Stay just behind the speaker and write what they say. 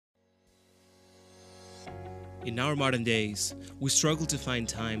In our modern days, we struggle to find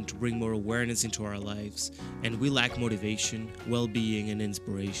time to bring more awareness into our lives, and we lack motivation, well being, and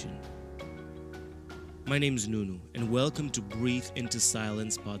inspiration. My name is Nunu, and welcome to Breathe into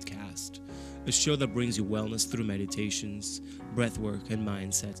Silence podcast, a show that brings you wellness through meditations, breathwork, and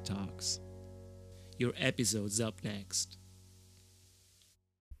mindset talks. Your episode's up next.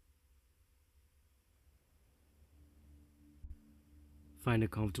 Find a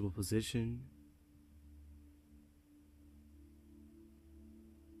comfortable position.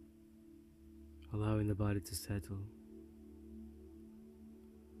 Allowing the body to settle,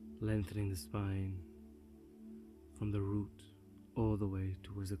 lengthening the spine from the root all the way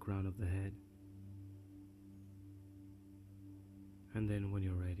towards the crown of the head. And then when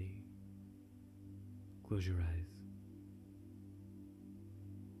you're ready, close your eyes.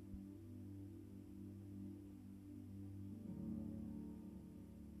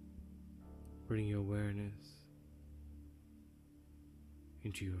 Bring your awareness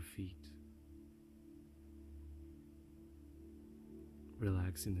into your feet,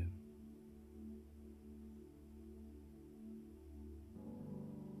 relaxing them.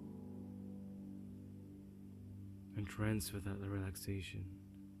 And transfer that relaxation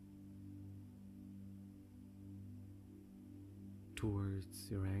towards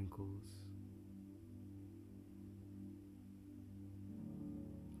your ankles,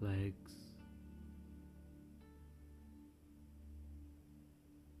 legs,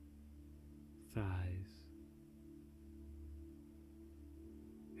 thighs,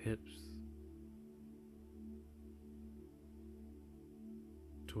 hips,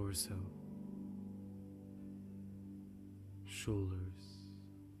 torso, shoulders,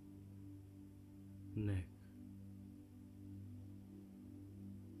 neck,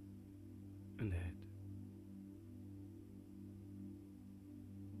 and head.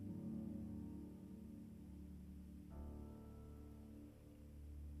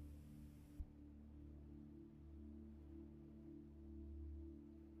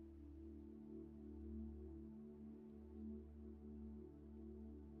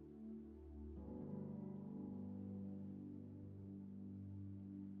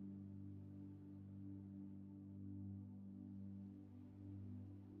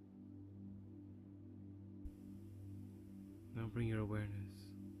 Now bring your awareness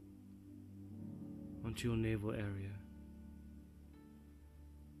onto your navel area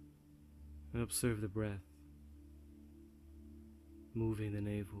and observe the breath moving the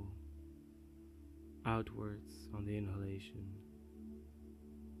navel outwards on the inhalation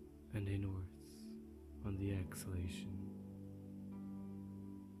and inwards on the exhalation.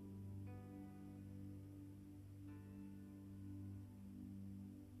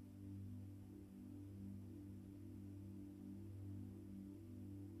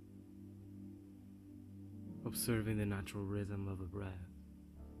 Observing the natural rhythm of the breath.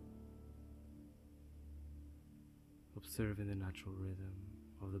 Observing the natural rhythm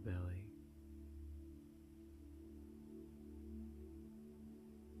of the belly.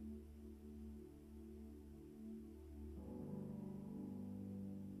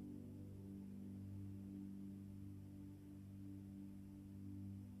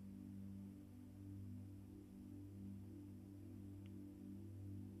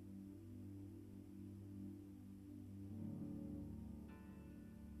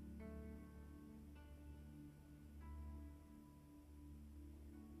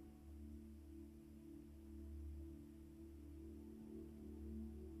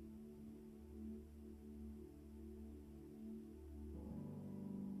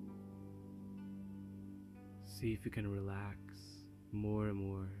 See if you can relax more and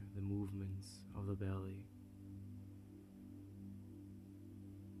more the movements of the belly.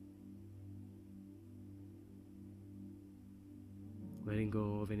 Letting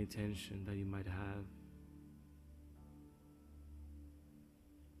go of any tension that you might have.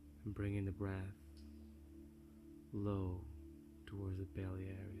 And bringing the breath low towards the belly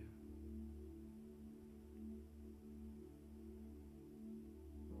area.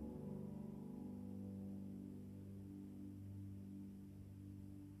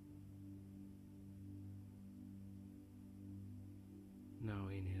 Now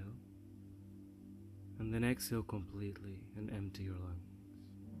inhale, and then exhale completely and empty your lungs.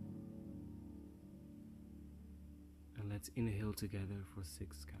 And let's inhale together for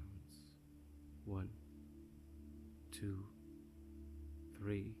 6 counts. 1, 2,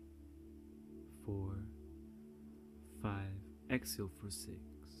 3, 4, 5. Exhale for 6.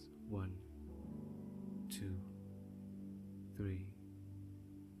 1, 2, 3,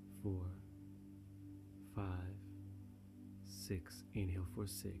 4, 5, 6. Inhale for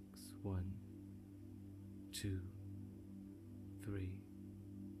 6. 1, 2, 3,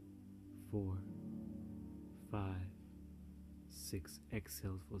 4, 5, 6.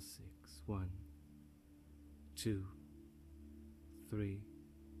 Exhale for 6. 1, 2, 3,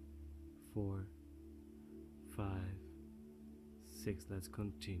 4, 5, 6. Let's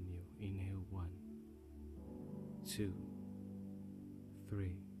continue. Inhale 1, 2,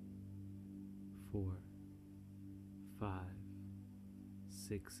 3, 4, 5,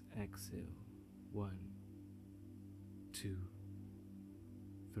 6. Exhale 1, 2,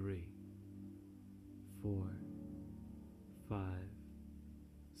 3, 4, 5,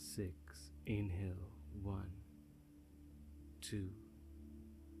 6. Inhale 1, 2,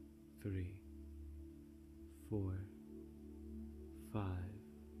 3, 4, 5,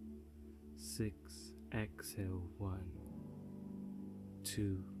 6. Exhale 1,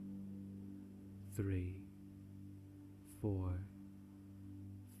 2, 3, 4,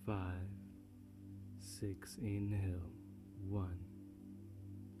 5, 6. Inhale 1,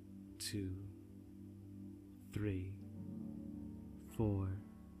 2, 3, 4,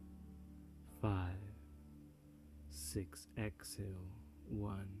 5, 6. Exhale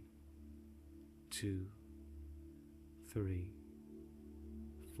 1, 2, 3,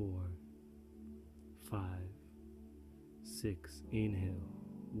 4, 5, 6. Inhale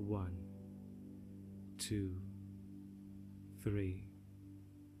 1, 2, 3,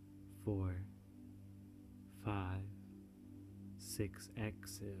 4, 5, 6.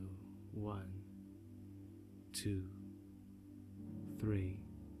 Exhale 1, 2, 3,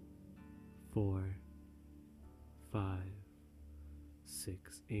 4, 5,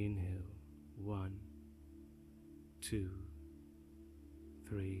 6. Inhale 1, 2,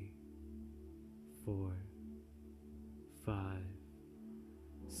 3, 4, 5,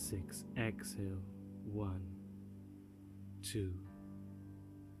 6. Exhale 1, 2,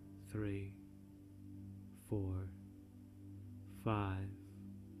 3, 4, 5,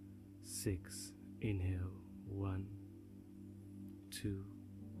 6. Inhale 1, 2,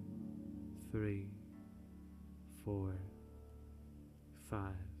 3, 4,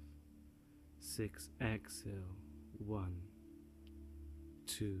 5, 6. Exhale 1,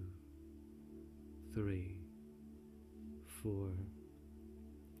 2, 3, 4,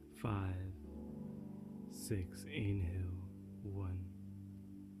 5, 6. Inhale 1,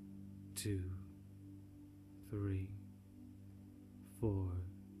 2, 3, 4,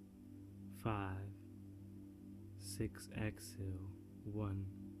 5, 6. Exhale 1,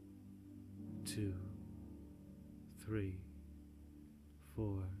 2, 3,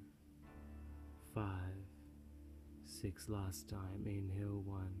 4, 5, 6. Last time. Inhale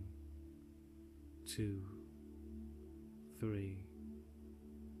 1, 2, 3,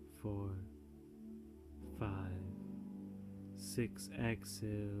 4, 5, 6.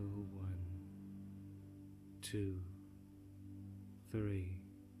 Exhale 1, 2, 3,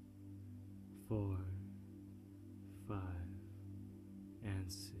 4, 5,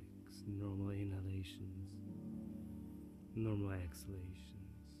 and 6. Normal inhalations, normal exhalations.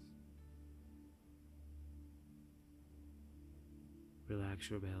 Relax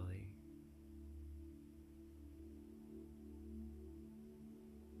your belly.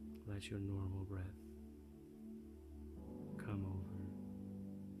 Let your normal breath come over.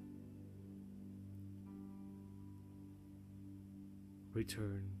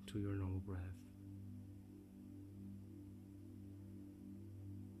 Return to your normal breath.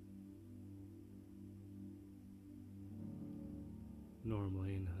 Normal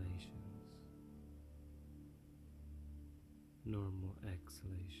inhalations, normal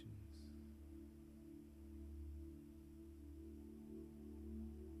exhalations.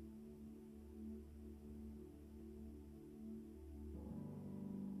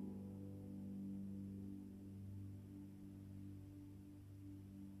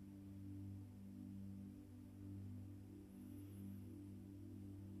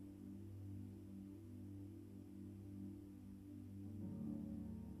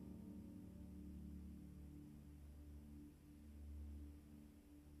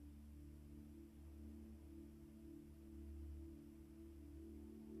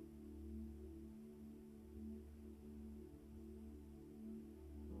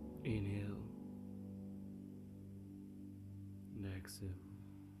 Inhale and exhale.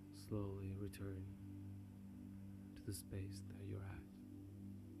 Slowly return to the space that you're at.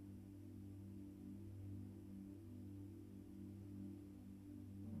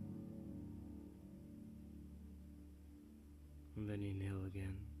 And then inhale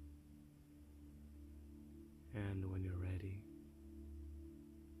again. And when you're ready,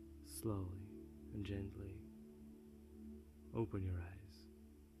 slowly and gently open your eyes.